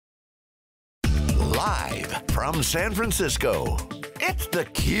Live from San Francisco, it's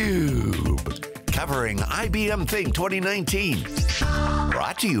theCUBE. Covering IBM Think 2019.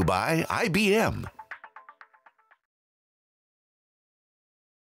 Brought to you by IBM.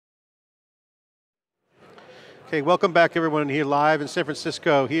 Okay, welcome back everyone here live in San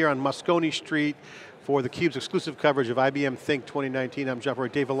Francisco, here on Moscone Street for theCUBE's exclusive coverage of IBM Think 2019. I'm John Furrier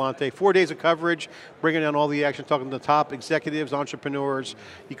Dave Vellante. 4 days of coverage, bringing down all the action, talking to the top executives, entrepreneurs,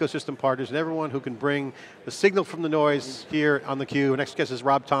 ecosystem partners, and everyone who can bring the signal from the noise here on theCUBE. Next guest is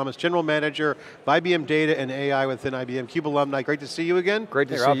Rob Thomas, General Manager of IBM Data and AI within IBM. CUBE alumni, great to see you again. Great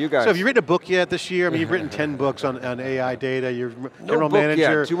to see you guys. So have you written a book yet this year? I mean, you've written 10 books on AI data. You're General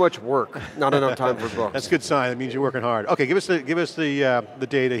Manager. Yeah, too much work. Not enough time for books. That's a good sign. That means you're working hard. Okay, give us the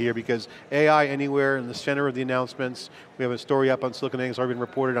data here, because AI Anywhere in the center of the announcements. We have a story up on SiliconANGLE. It's already been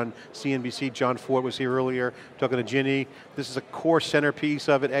reported on CNBC. John Furrier was here earlier talking to Ginny. This is a core centerpiece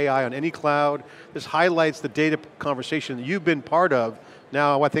of it, AI on any cloud. This highlights the data conversation that you've been part of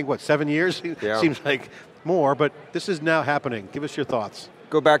now, I think, what, 7 years? Yeah. Seems like more, but this is now happening. Give us your thoughts.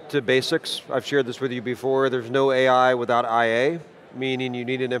 Go back to basics. I've shared this with you before. There's no AI without IA, meaning you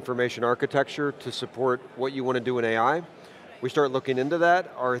need an information architecture to support what you want to do in AI. We start looking into that.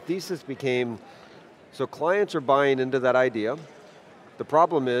 Our thesis became, so clients are buying into that idea. The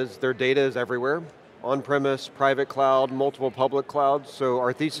problem is their data is everywhere, on-premise, private cloud, multiple public clouds, so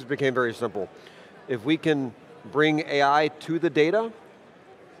our thesis became very simple. If we can bring AI to the data,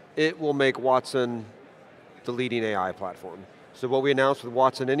 it will make Watson the leading AI platform. So what we announced with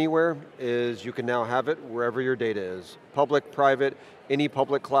Watson Anywhere is you can now have it wherever your data is. Public, private, any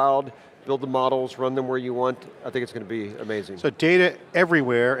public cloud, build the models, run them where you want. I think it's going to be amazing. So data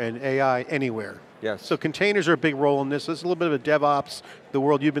everywhere and AI anywhere. Yes. So containers are a big role in this. This is a little bit of a DevOps, the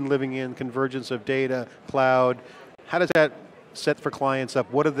world you've been living in, convergence of data, cloud. How does that set for clients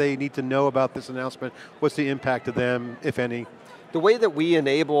up? What do they need to know about this announcement? What's the impact to them, if any? The way that we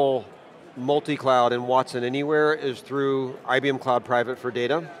enable multi-cloud in Watson Anywhere is through IBM Cloud Private for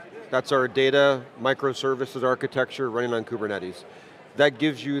Data. That's our data microservices architecture running on Kubernetes. That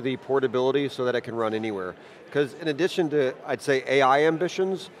gives you the portability so that it can run anywhere. Because in addition to, I'd say, AI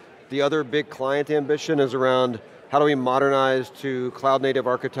ambitions, the other big client ambition is around how do we modernize to cloud native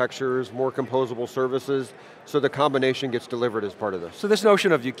architectures, more composable services, so the combination gets delivered as part of this. So this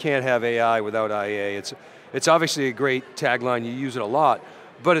notion of you can't have AI without IA, it's obviously a great tagline, you use it a lot,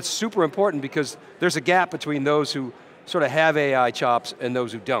 but it's super important because there's a gap between those who sort of have AI chops and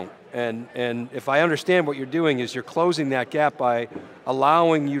those who don't. And if I understand what you're doing is you're closing that gap by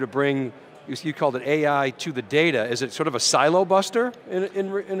allowing you to bring, you called it AI to the data. Is it sort of a silo buster in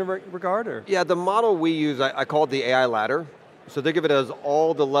a regard? Or? Yeah, the model we use, I call it the AI ladder. So think of it as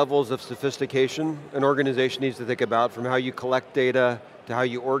all the levels of sophistication an organization needs to think about, from how you collect data, to how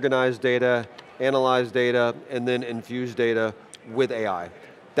you organize data, analyze data, and then infuse data with AI.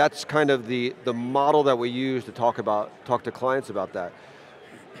 That's kind of the model that we use to talk to clients about that.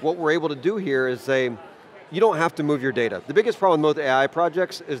 What we're able to do here is say, you don't have to move your data. The biggest problem with most AI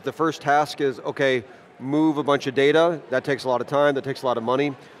projects is the first task is, okay, move a bunch of data. That takes a lot of time, that takes a lot of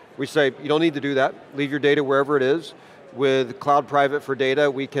money. We say, you don't need to do that. Leave your data wherever it is. With Cloud Private for Data,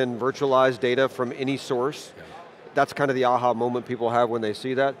 we can virtualize data from any source. That's kind of the aha moment people have when they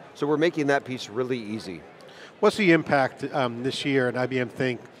see that. So we're making that piece really easy. What's the impact this year at IBM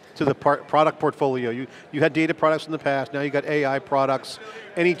Think to the product portfolio? You had data products in the past, now you got AI products.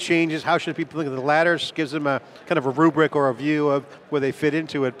 Any changes? How should people think of the ladders? Gives them a kind of a rubric or a view of where they fit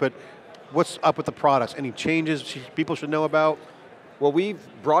into it, but what's up with the products? Any changes people should know about? Well, we've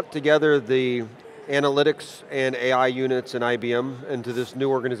brought together the analytics and AI units in IBM into this new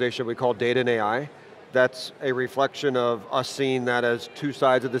organization we call Data and AI. That's a reflection of us seeing that as two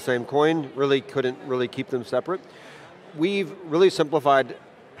sides of the same coin, couldn't really keep them separate. We've really simplified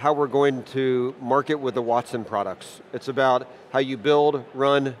how we're going to market with the Watson products. It's about how you build,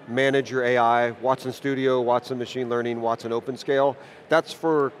 run, manage your AI, Watson Studio, Watson Machine Learning, Watson OpenScale. That's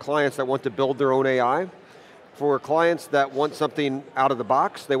for clients that want to build their own AI. For clients that want something out of the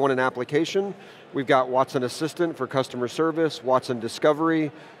box, they want an application, we've got Watson Assistant for customer service, Watson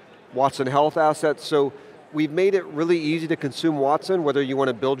Discovery, Watson Health Assets. So we've made it really easy to consume Watson, whether you want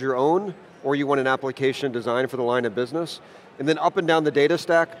to build your own or you want an application designed for the line of business. And then up and down the data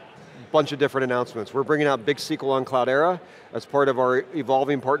stack, bunch of different announcements. We're bringing out Big SQL on Cloudera as part of our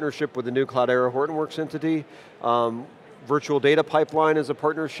evolving partnership with the new Cloudera Hortonworks entity. Virtual Data Pipeline is a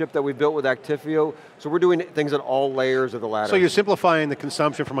partnership that we built with Actifio. So we're doing things at all layers of the ladder. So you're simplifying the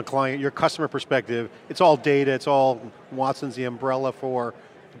consumption from a client, your customer perspective. It's all data, it's all Watson's the umbrella for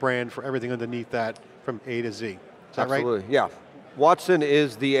the brand, for everything underneath that from A to Z. Is that right? Absolutely, yeah. Watson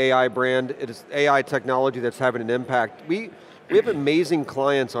is the AI brand. It is AI technology that's having an impact. We have amazing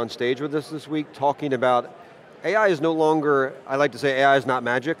clients on stage with us this week talking about AI is no longer, I like to say AI is not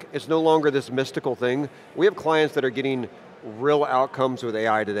magic. It's no longer this mystical thing. We have clients that are getting real outcomes with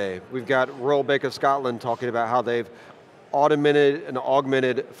AI today. We've got Royal Bank of Scotland talking about how they've automated and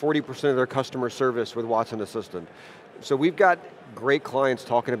augmented 40% of their customer service with Watson Assistant. So we've got great clients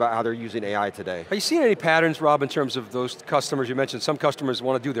talking about how they're using AI today. Are you seeing any patterns, Rob, in terms of those customers? You mentioned some customers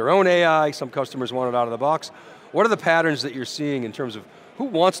want to do their own AI, some customers want it out of the box. What are the patterns that you're seeing in terms of who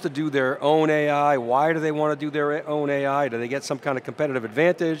wants to do their own AI? Why do they want to do their own AI? Do they get some kind of competitive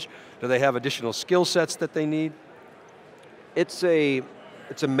advantage? Do they have additional skill sets that they need? It's a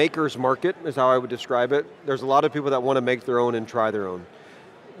maker's market, is how I would describe it. There's a lot of people that want to make their own and try their own.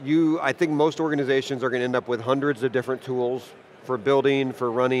 I think most organizations are going to end up with hundreds of different tools for building,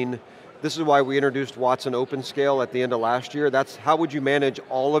 for running. This is why we introduced Watson OpenScale at the end of last year. That's how would you manage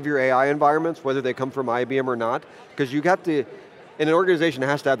all of your AI environments, whether they come from IBM or not, because you got to, and an organization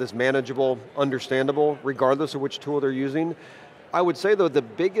has to have this manageable, understandable, regardless of which tool they're using. I would say though, the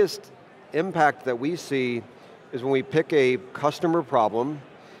biggest impact that we see is when we pick a customer problem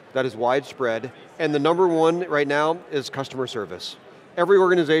that is widespread, and the number one right now is customer service. Every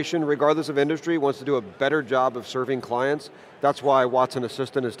organization, regardless of industry, wants to do a better job of serving clients. That's why Watson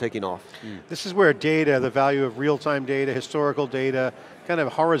Assistant is taking off. This is where data, the value of real-time data, historical data, kind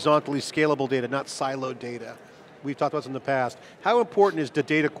of horizontally scalable data, not siloed data. We've talked about this in the past. How important is the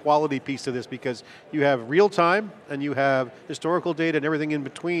data quality piece of this? Because you have real time, and you have historical data and everything in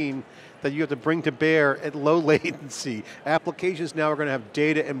between that you have to bring to bear at low latency. Applications now are going to have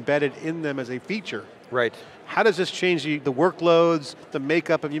data embedded in them as a feature. Right. How does this change the workloads, the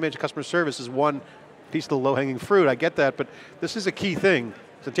makeup of, you mentioned customer service is one piece of the low-hanging fruit, I get that, but this is a key thing.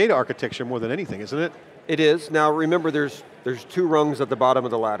 It's a data architecture more than anything, isn't it? It is. Now remember, there's two rungs at the bottom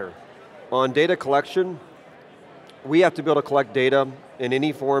of the ladder. On data collection, we have to be able to collect data in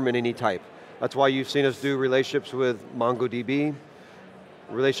any form and any type. That's why you've seen us do relationships with MongoDB,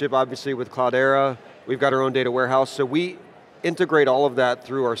 relationship obviously with Cloudera. We've got our own data warehouse, so we integrate all of that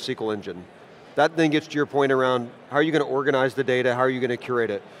through our SQL engine. That then gets to your point around how are you going to organize the data, how are you going to curate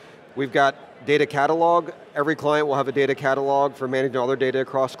it. We've got data catalog. Every client will have a data catalog for managing all their data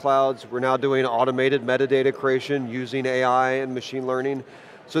across clouds. We're now doing automated metadata creation using AI and machine learning.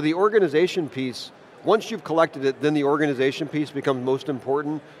 So the organization piece, once you've collected it, then the organization piece becomes most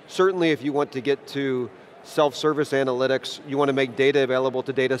important. Certainly if you want to get to self-service analytics, you want to make data available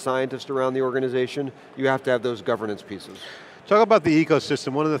to data scientists around the organization, you have to have those governance pieces. Talk about the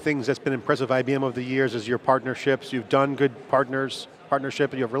ecosystem. One of the things that's been impressive IBM over the years is your partnerships. You've done good partnership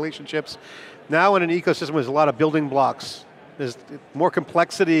and you have relationships. Now in an ecosystem there's a lot of building blocks. There's more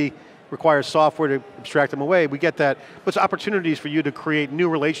complexity, requires software to abstract them away. We get that. But it's opportunities for you to create new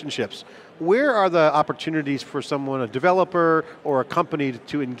relationships. Where are the opportunities for someone, a developer or a company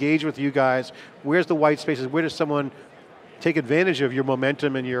to engage with you guys? Where's the white spaces? Where does someone take advantage of your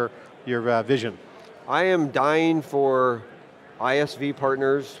momentum and your vision? I am dying for ISV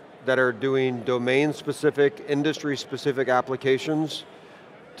partners that are doing domain-specific, industry-specific applications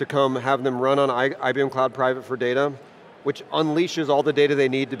to come have them run on IBM Cloud Private for Data, which unleashes all the data they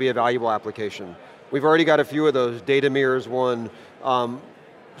need to be a valuable application. We've already got a few of those. DataMirror is one,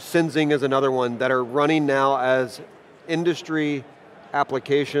 Senzing is another one, that are running now as industry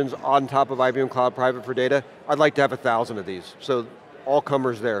applications on top of IBM Cloud Private for Data. I'd like to have 1,000 of these, so all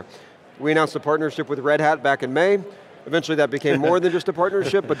comers there. We announced a partnership with Red Hat back in May. Eventually that became more than just a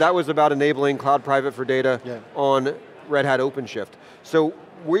partnership, but that was about enabling Cloud Private for Data on Red Hat OpenShift. So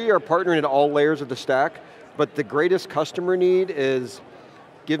we are partnering at all layers of the stack, but the greatest customer need is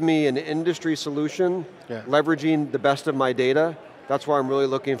give me an industry solution, leveraging the best of my data. That's why I'm really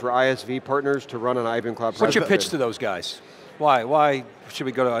looking for ISV partners to run on IBM Cloud Private. What's your pitch to those guys? Why should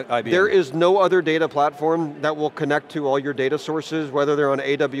we go to IBM? There is no other data platform that will connect to all your data sources, whether they're on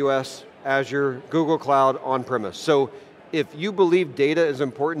AWS, Azure, Google Cloud, on-premise. So if you believe data is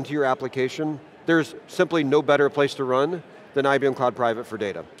important to your application, there's simply no better place to run than IBM Cloud Private for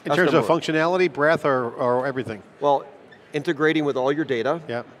Data. In terms of functionality, breadth, or everything? Well, integrating with all your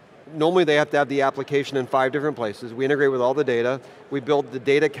data. Normally they have to have the application in 5 different places. We integrate with all the data. We build the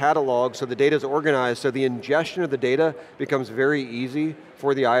data catalog so the data is organized so the ingestion of the data becomes very easy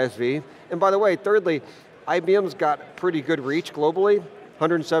for the ISV. And by the way, thirdly, IBM's got pretty good reach globally.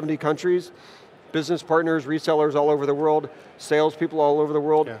 170 countries, business partners, resellers all over the world, salespeople all over the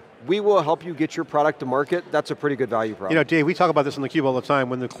world. We will help you get your product to market. That's a pretty good value prop. You know, Dave, we talk about this on theCUBE all the time.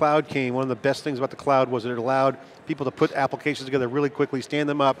 When the cloud came, one of the best things about the cloud was that it allowed people to put applications together really quickly, stand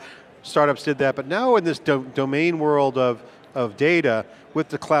them up. Startups did that, but now in this domain world of of data with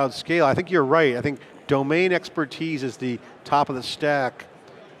the cloud scale. I think you're right. I think domain expertise is the top of the stack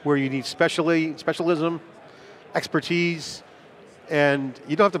where you need specialism, expertise, and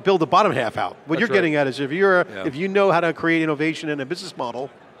you don't have to build the bottom half out. What you're getting at is if you know how to create innovation in a business model,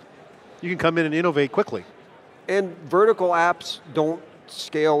 you can come in and innovate quickly. And vertical apps don't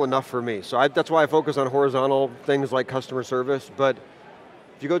scale enough for me. So that's why I focus on horizontal things like customer service, but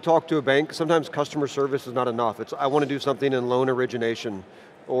if you go talk to a bank, sometimes customer service is not enough. It's, I want to do something in loan origination,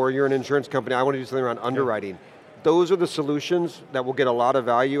 or you're an insurance company, I want to do something around underwriting. Those are the solutions that will get a lot of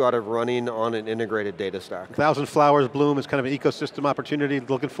value out of running on an integrated data stack. 1,000 Flowers Bloom is kind of an ecosystem opportunity.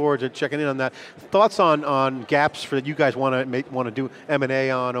 Looking forward to checking in on that. Thoughts on gaps that you guys want to do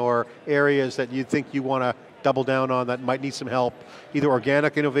M&A on, or areas that you think you want to double down on that might need some help, either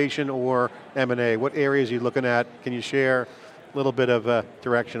organic innovation or M&A. What areas are you looking at? Can you share a little bit of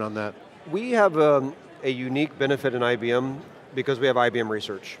direction on that? We have a unique benefit in IBM because we have IBM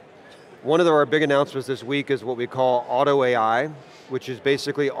Research. One of our big announcements this week is what we call Auto AI, which is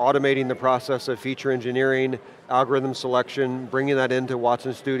basically automating the process of feature engineering, algorithm selection, bringing that into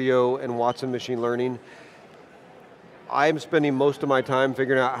Watson Studio and Watson Machine Learning. I'm spending most of my time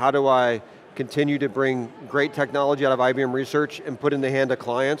figuring out how do I continue to bring great technology out of IBM Research and put in the hand of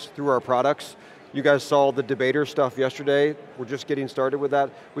clients through our products. You guys saw the debater stuff yesterday. We're just getting started with that.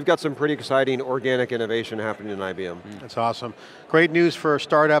 We've got some pretty exciting organic innovation happening in IBM. That's awesome. Great news for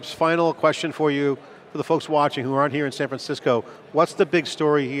startups. Final question for you, for the folks watching who aren't here in San Francisco. What's the big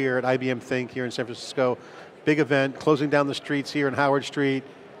story here at IBM Think here in San Francisco? Big event, closing down the streets here in Howard Street.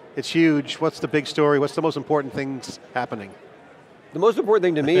 It's huge. What's the big story? What's the most important things happening? The most important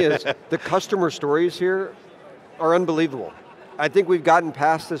thing to me is the customer stories here are unbelievable. I think we've gotten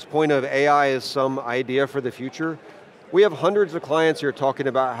past this point of AI as some idea for the future. We have hundreds of clients here talking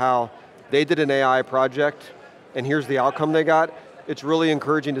about how they did an AI project and here's the outcome they got. It's really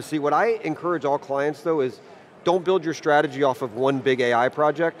encouraging to see. What I encourage all clients though is don't build your strategy off of one big AI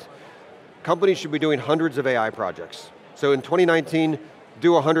project. Companies should be doing hundreds of AI projects. So in 2019,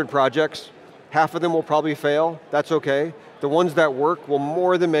 do 100 projects. Half of them will probably fail, that's okay. The ones that work will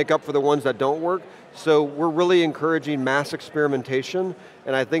more than make up for the ones that don't work. So we're really encouraging mass experimentation,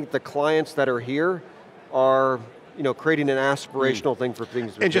 and I think the clients that are here are creating an aspirational thing for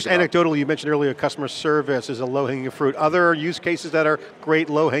things to And just anecdotally, you mentioned earlier customer service is a low-hanging fruit. Other use cases that are great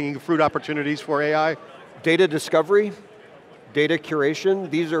low-hanging fruit opportunities for AI? Data discovery, data curation,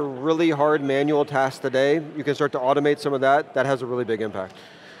 these are really hard manual tasks today. You can start to automate some of that. That has a really big impact.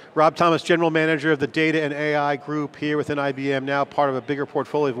 Rob Thomas, General Manager of the Data and AI Group here within IBM, now part of a bigger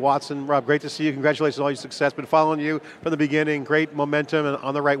portfolio of Watson. Rob, great to see you. Congratulations on all your success. Been following you from the beginning. Great momentum and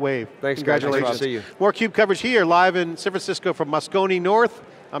on the right wave. Thanks, congratulations. Guys. Nice to see you. More CUBE coverage here, live in San Francisco from Moscone North.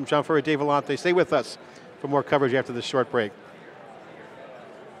 I'm John Furrier Dave Vellante. Stay with us for more coverage after this short break.